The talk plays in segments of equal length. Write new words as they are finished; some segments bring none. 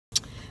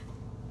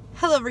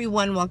Hello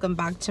everyone, welcome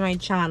back to my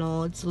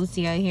channel. It's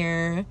Lucia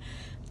here.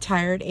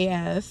 Tired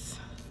AF.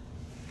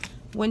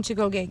 Went to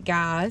go get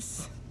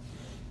gas.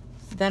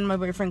 Then my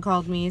boyfriend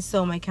called me,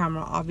 so my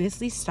camera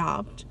obviously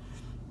stopped.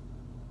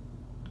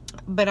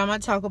 But I'm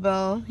at Taco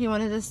Bell. He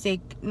wanted a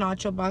steak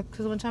nacho box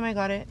because one time I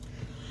got it.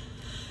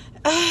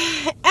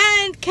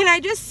 And can I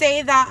just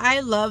say that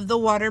I love the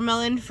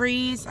watermelon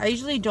freeze. I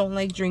usually don't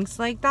like drinks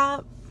like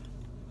that,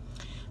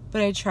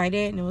 but I tried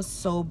it and it was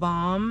so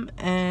bomb.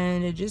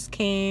 And it just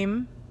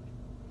came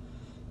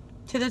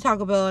to the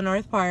Taco Bell in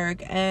North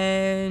Park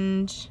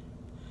and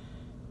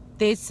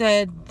they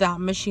said that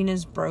machine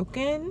is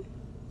broken.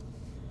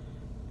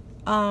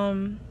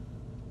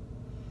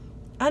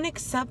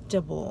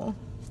 Unacceptable.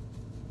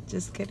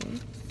 Just kidding.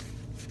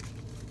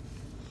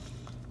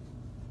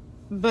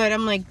 But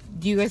I'm like,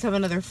 do you guys have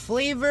another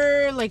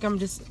flavor? Like, I'm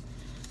just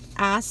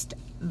asked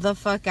the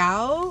fuck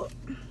out.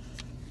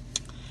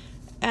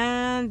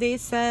 And they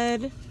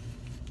said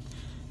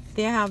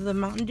they have the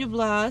Mountain Dew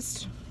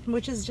Blast,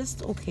 which is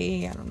just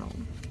okay. I don't know.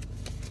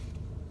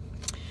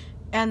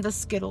 And the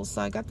Skittles.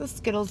 So I got the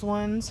Skittles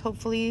ones.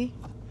 Hopefully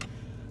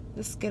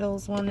the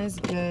Skittles one is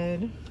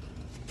good.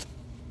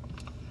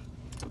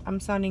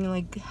 I'm sounding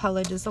like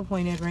hella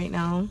disappointed right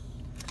now.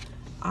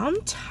 I'm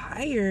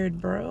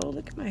tired, bro.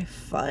 Look at my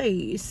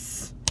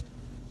face.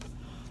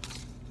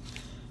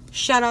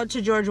 Shout out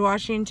to George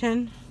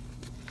Washington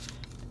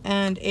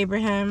and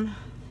Abraham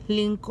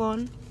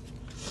Lincoln.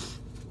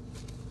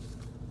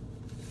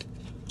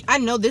 I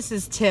know this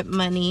is tip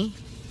money.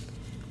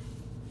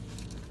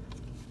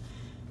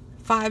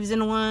 5s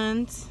and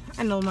 1s.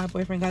 I know my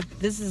boyfriend got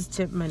this is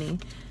tip money.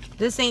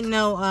 This ain't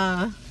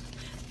no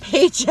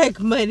paycheck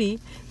money.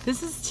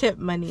 This is tip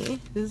money.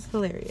 This is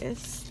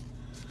hilarious.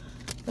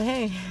 But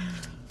hey.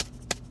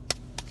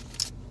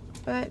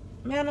 But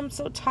man, I'm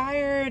so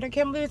tired. I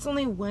can't believe it's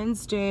only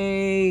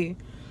Wednesday.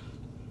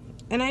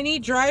 And I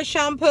need dry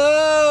shampoo.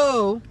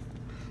 Look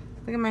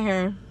at my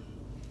hair.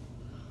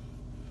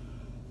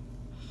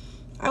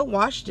 I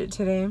washed it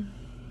today.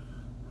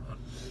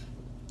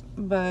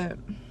 But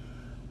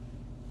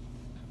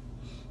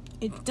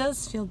it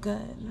does feel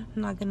good.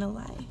 I'm not gonna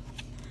lie.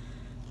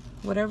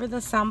 Whatever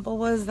the sample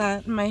was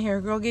that my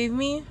hair girl gave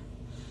me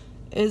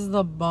is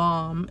the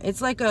bomb.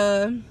 It's like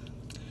a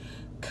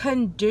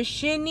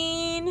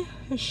conditioning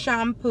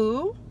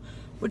shampoo,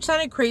 which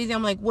sounded crazy.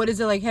 I'm like, what is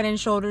it, like Head and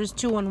Shoulders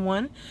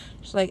 2-in-1?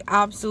 She's like,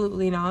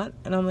 absolutely not.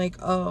 And I'm like,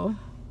 oh.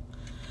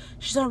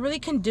 She's like, it really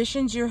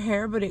conditions your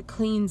hair, but it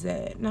cleans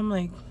it. And I'm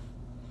like,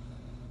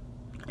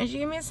 and she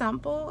gave me a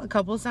sample, a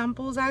couple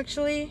samples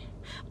actually,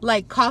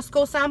 like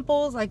Costco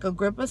samples, like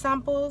Agrippa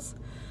samples,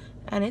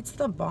 and it's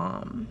the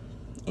bomb.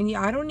 And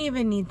yeah, I don't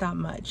even need that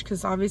much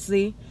because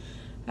obviously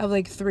I have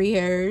like 3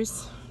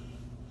 hairs.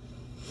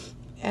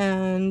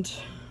 And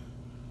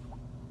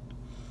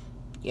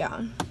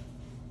yeah,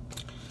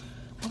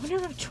 I wonder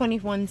if I have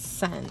 21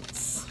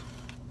 cents.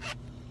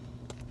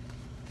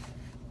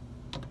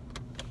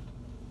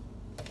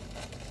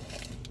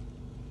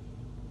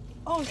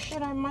 Oh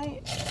shit, I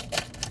might.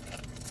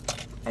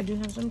 I do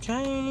have some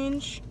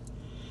change.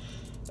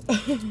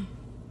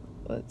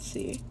 Let's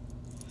see.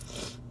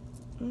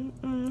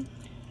 Do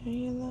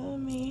you love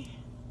me?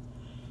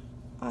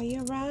 Are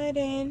you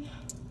riding?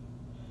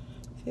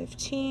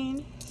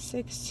 15,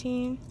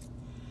 16,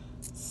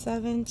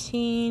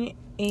 17,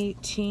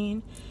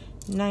 18,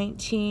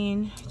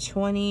 19,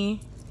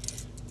 20,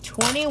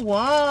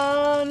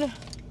 21.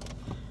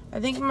 I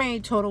think my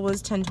total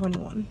was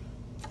 10.21.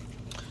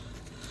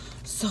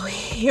 So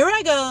here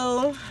I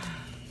go.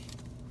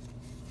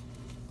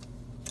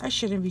 I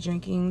shouldn't be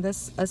drinking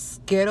this, a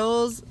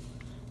Skittles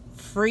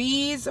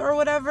freeze or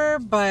whatever,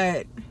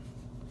 but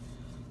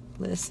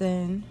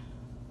listen,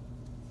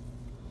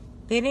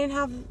 they didn't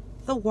have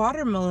the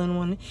watermelon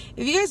one.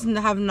 If you guys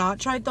have not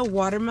tried the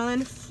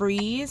watermelon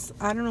freeze,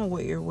 I don't know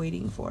what you're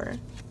waiting for.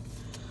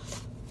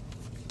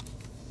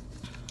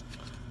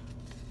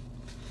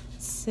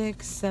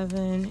 6,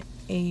 7,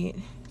 8,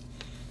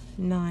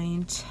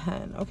 9,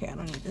 10. Okay, I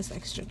don't need this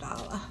extra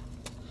dollar.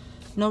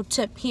 No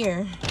tip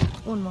here.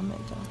 Un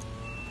momento.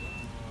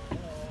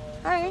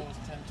 Hi.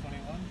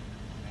 10.21.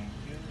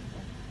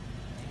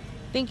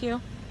 Thank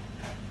you.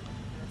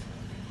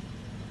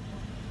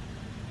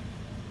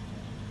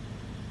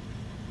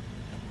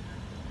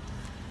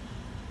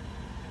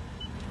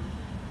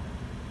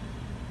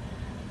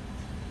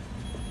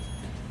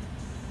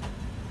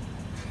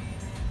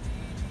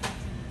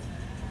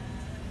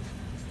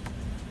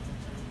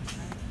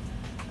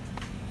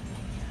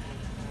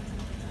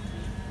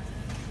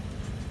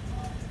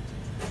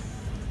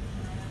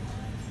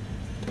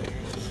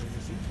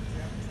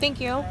 Thank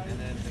you. And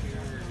then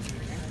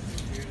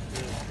here's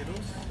the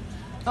Skittles.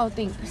 Oh,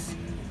 thanks. And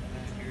then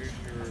here's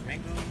your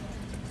mango.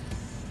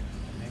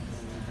 Mango.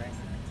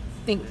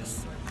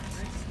 Thanks.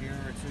 Here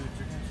are 2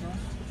 chicken straws.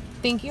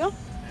 Thank you. And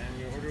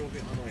your order will be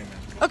on the way,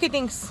 ma'am. Okay,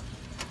 thanks.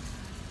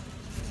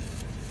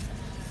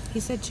 He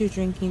said 2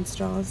 drinking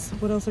straws.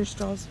 What else are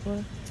straws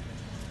for?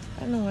 I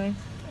don't know why.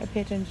 I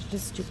pay attention to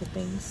stupid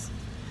things.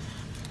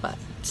 But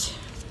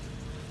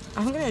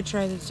I'm gonna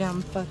try this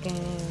damn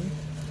fucking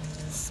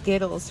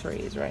Skittles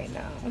freeze right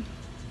now.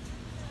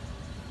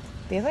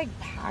 They like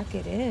pack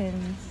it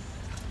in.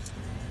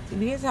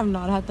 If you guys have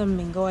not had the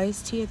mango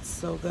iced tea, it's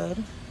so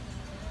good.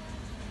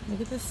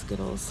 Look at the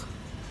Skittles.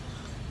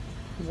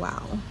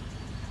 Wow.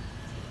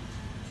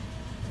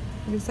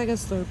 It's like a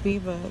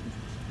Slurpee, but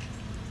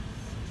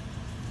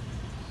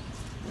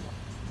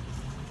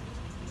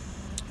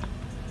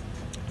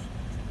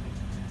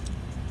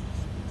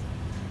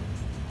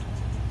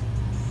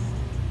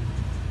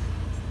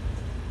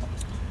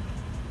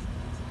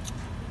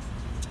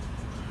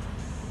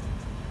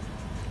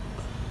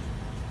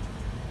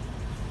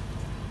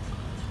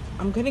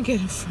I'm gonna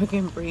get a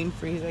fucking brain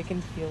freeze. I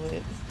can feel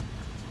it.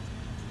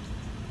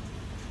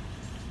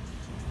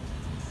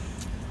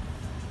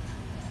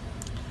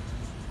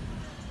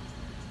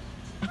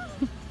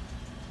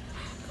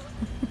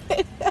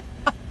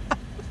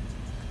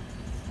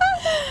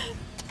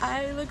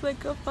 I look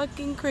like a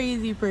fucking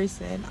crazy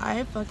person.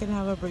 I fucking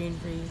have a brain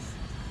freeze.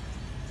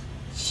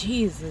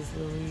 Jesus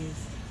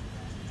Louise.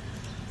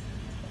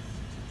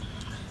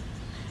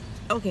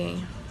 Okay.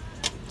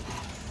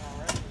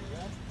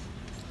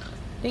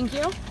 Thank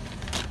you.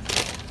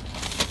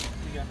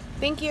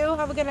 Thank you.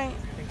 Have a good night.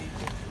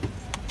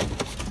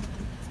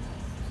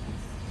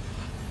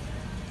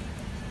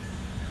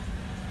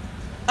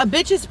 A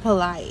bitch is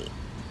polite.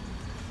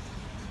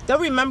 They'll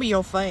remember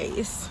your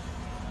face.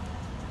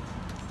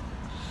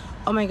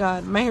 Oh my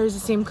god, my hair is the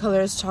same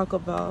color as Taco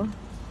Bell.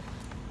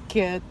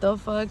 Get the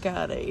fuck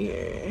out of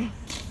here.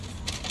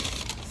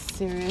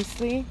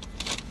 Seriously?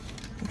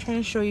 I'm trying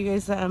to show you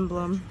guys the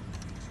emblem.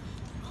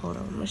 Hold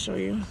on, I'm gonna show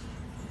you.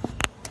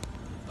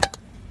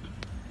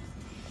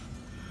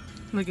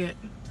 Look at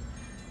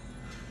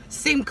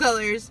same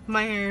colors,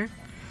 my hair.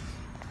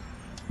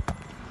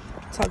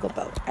 Taco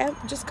Bell.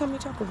 Just call me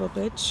Taco Bell,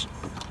 bitch.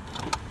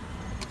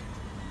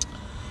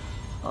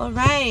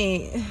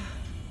 Alright.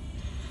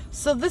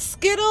 So the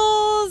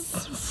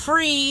Skittles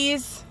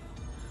freeze.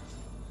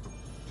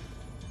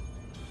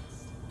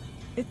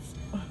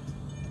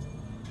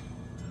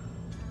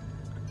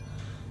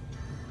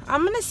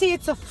 I'm gonna say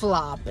it's a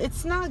flop.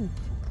 It's not,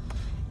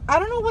 I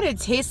don't know what it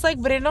tastes like,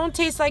 but it don't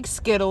taste like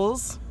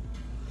Skittles.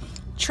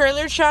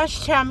 Trailer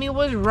Trash Tammy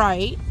was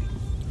right.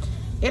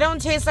 It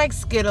don't taste like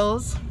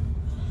Skittles.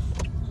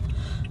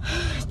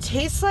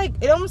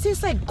 It almost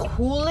tastes like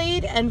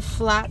Kool-Aid and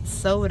flat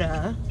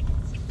soda.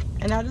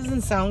 And that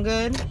doesn't sound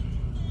good.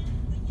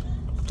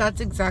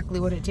 That's exactly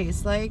what it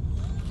tastes like.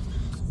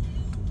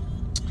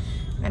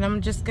 And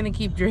I'm just gonna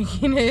keep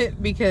drinking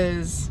it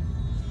because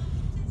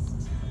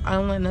I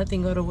don't let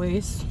nothing go to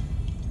waste.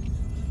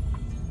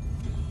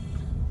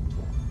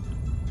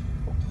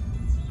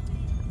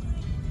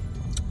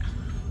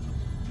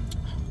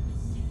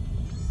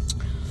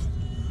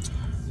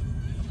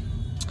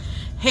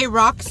 Hey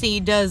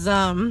Roxy,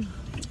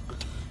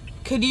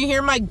 could you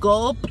hear my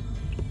gulp?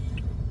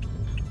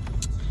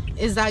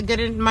 Is that good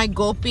in my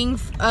gulping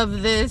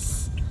of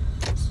this?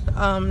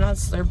 Not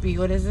Slurpee,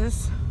 what is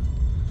this?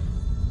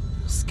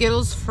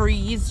 Skittles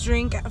freeze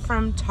drink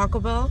from Taco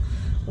Bell.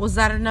 Was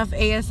that enough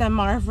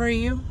ASMR for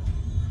you?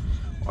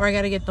 Or I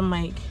gotta get the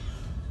mic?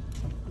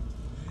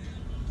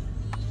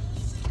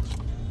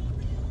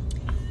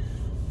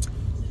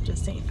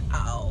 Just saying,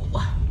 ow.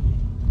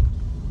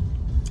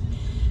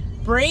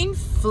 Brain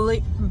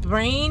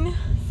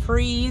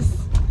freeze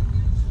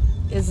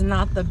is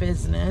not the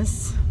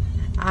business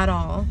at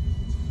all.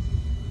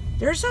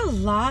 There's a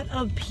lot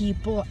of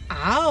people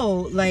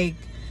out. Like,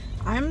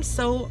 I'm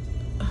so,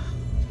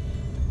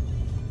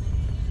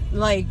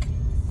 like,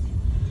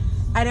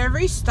 at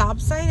every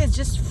stop sign, it's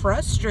just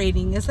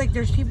frustrating. It's like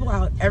there's people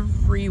out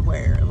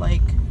everywhere,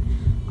 like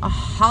a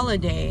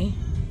holiday.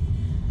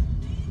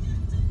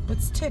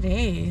 What's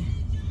today?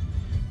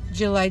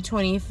 July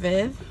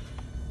 25th.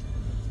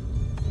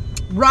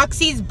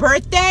 Roxy's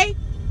birthday?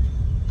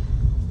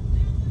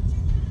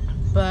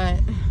 But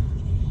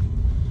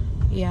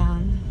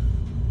yeah.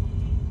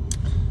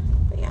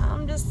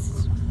 I'm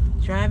just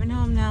driving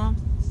home now.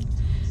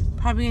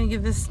 Probably gonna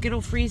give this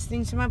Skittle freeze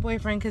thing to my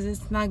boyfriend because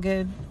it's not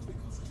good.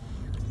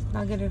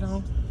 Not good at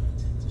all.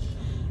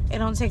 It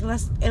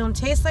don't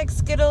taste like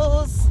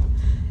Skittles.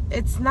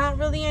 It's not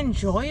really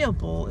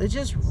enjoyable. It's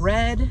just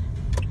red.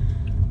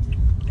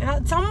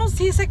 It almost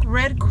tastes like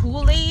red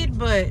Kool-Aid,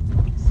 but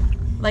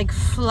like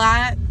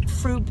flat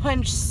fruit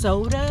punch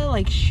soda,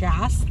 like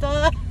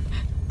Shasta.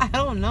 I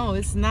don't know.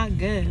 It's not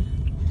good.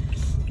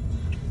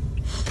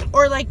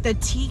 Or like the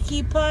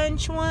Tiki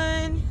Punch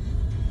one.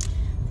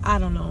 I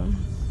don't know.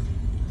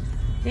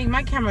 I think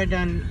my camera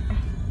done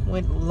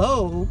went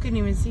low. Couldn't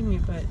even see me,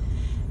 but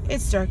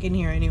it's dark in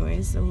here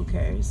anyway, so who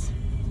cares?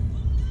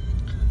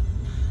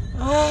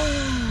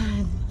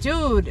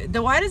 Dude,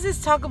 why does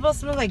this Taco Bell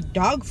smell like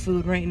dog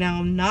food right now?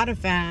 I'm not a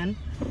fan.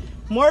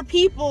 More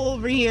people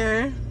over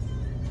here.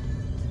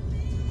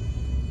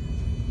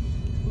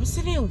 What's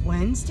today,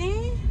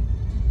 Wednesday?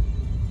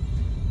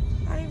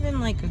 Not even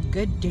like a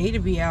good day to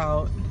be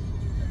out.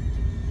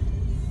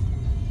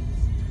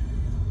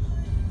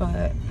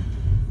 But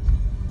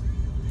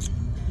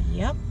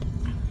Yep.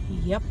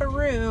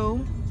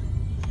 Yep-a-roo.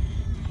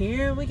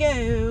 Here we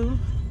go.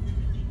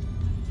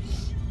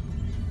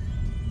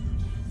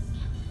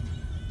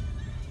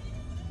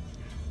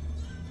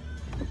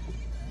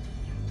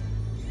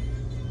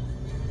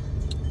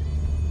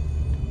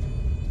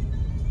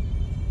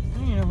 I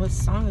don't even know what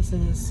song this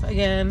is.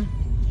 Again,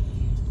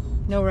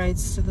 no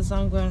rights to the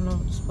song, but I don't know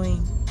what it's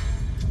playing.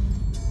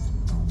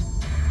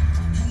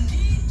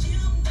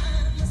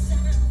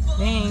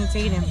 Dang,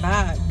 taking it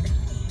back.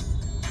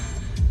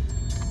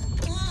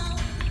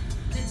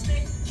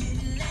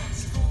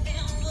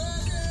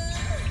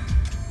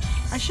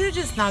 I should have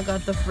just not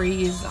got the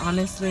freeze,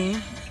 honestly.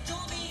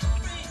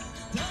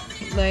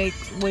 Like,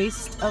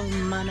 waste of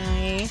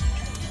money.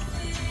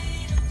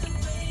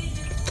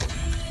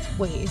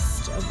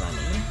 Waste of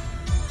money.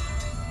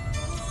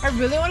 I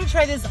really want to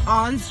try this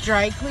On's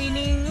dry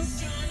cleaning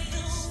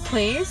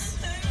place.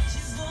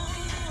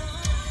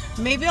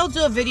 Maybe I'll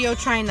do a video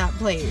trying that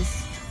place.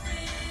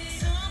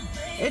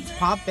 It's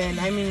poppin'.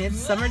 I mean, it's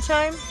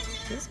summertime.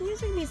 This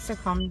music needs to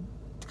calm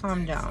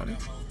down.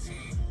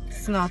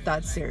 It's not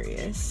that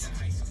serious.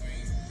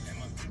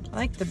 I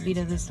like the beat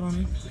of this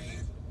one.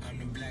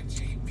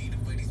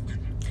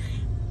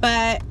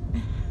 But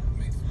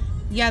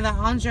yeah, the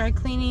On's dry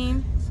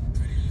cleaning.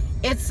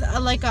 It's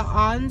like a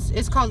On's.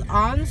 It's called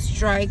On's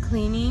Dry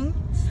Cleaning.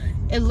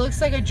 It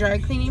looks like a dry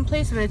cleaning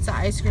place, but it's an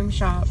ice cream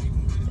shop.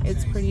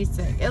 It's pretty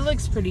sick. It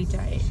looks pretty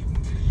tight.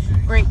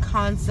 Great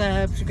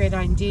concept. Great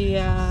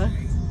idea.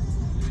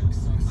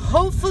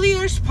 Hopefully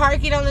there's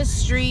parking on the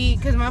street,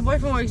 because my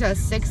boyfriend works at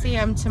 6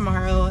 a.m.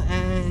 tomorrow,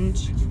 and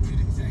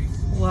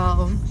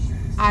well,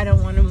 I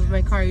don't want to move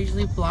my car. I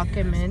usually block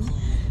him in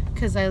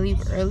because I leave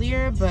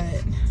earlier,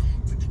 but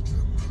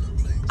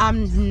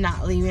I'm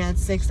not leaving at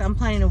 6. I'm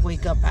planning to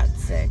wake up at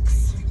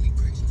 6.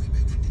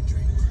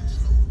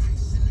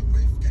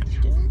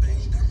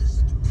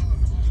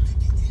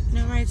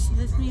 No rights to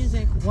this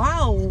music.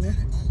 Wow.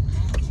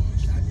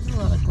 There's a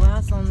lot of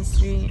glass on the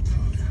street.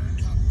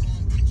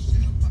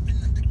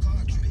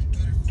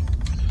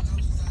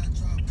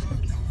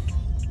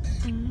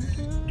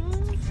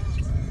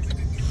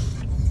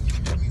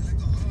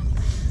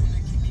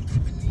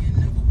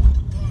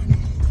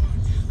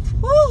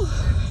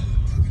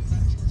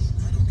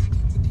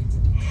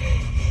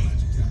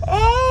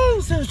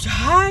 So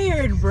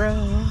tired, bro.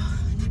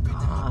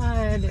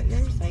 God,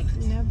 there's like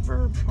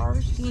never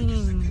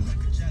parking.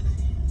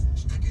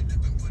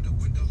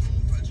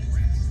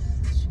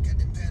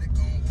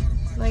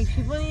 Like,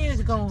 people need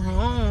to go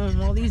home.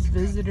 All these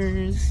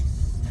visitors.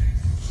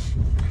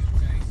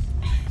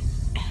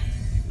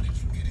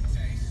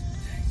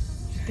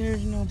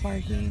 There's no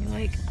parking,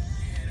 like,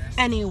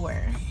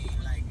 anywhere.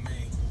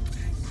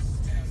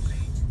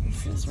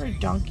 This is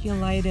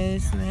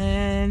redonkulitis,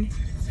 man.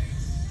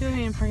 People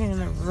ain't parking in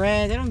the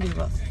red. They don't give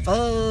a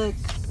fuck.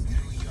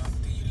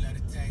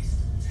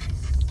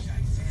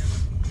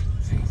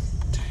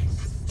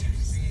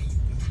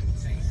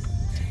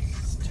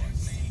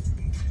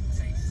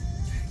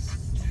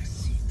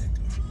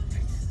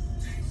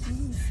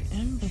 These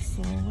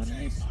imbecile. What do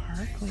they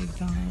park like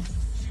that?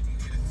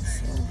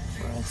 So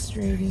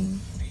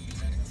frustrating.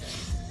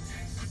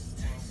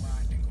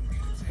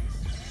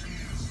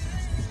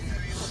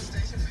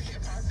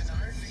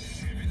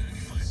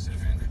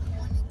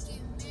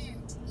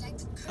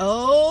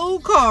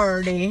 Oh,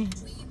 Cardi.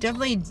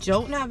 Definitely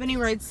don't have any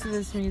rights to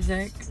this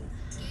music.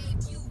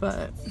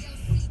 But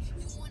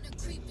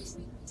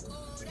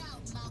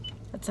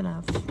that's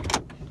enough.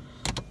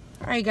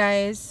 Alright,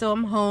 guys. So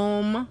I'm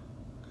home.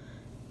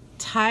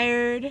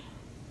 Tired.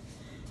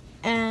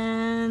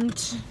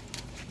 And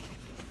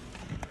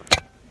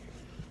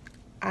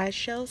I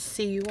shall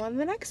see you on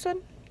the next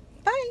one.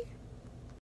 Bye.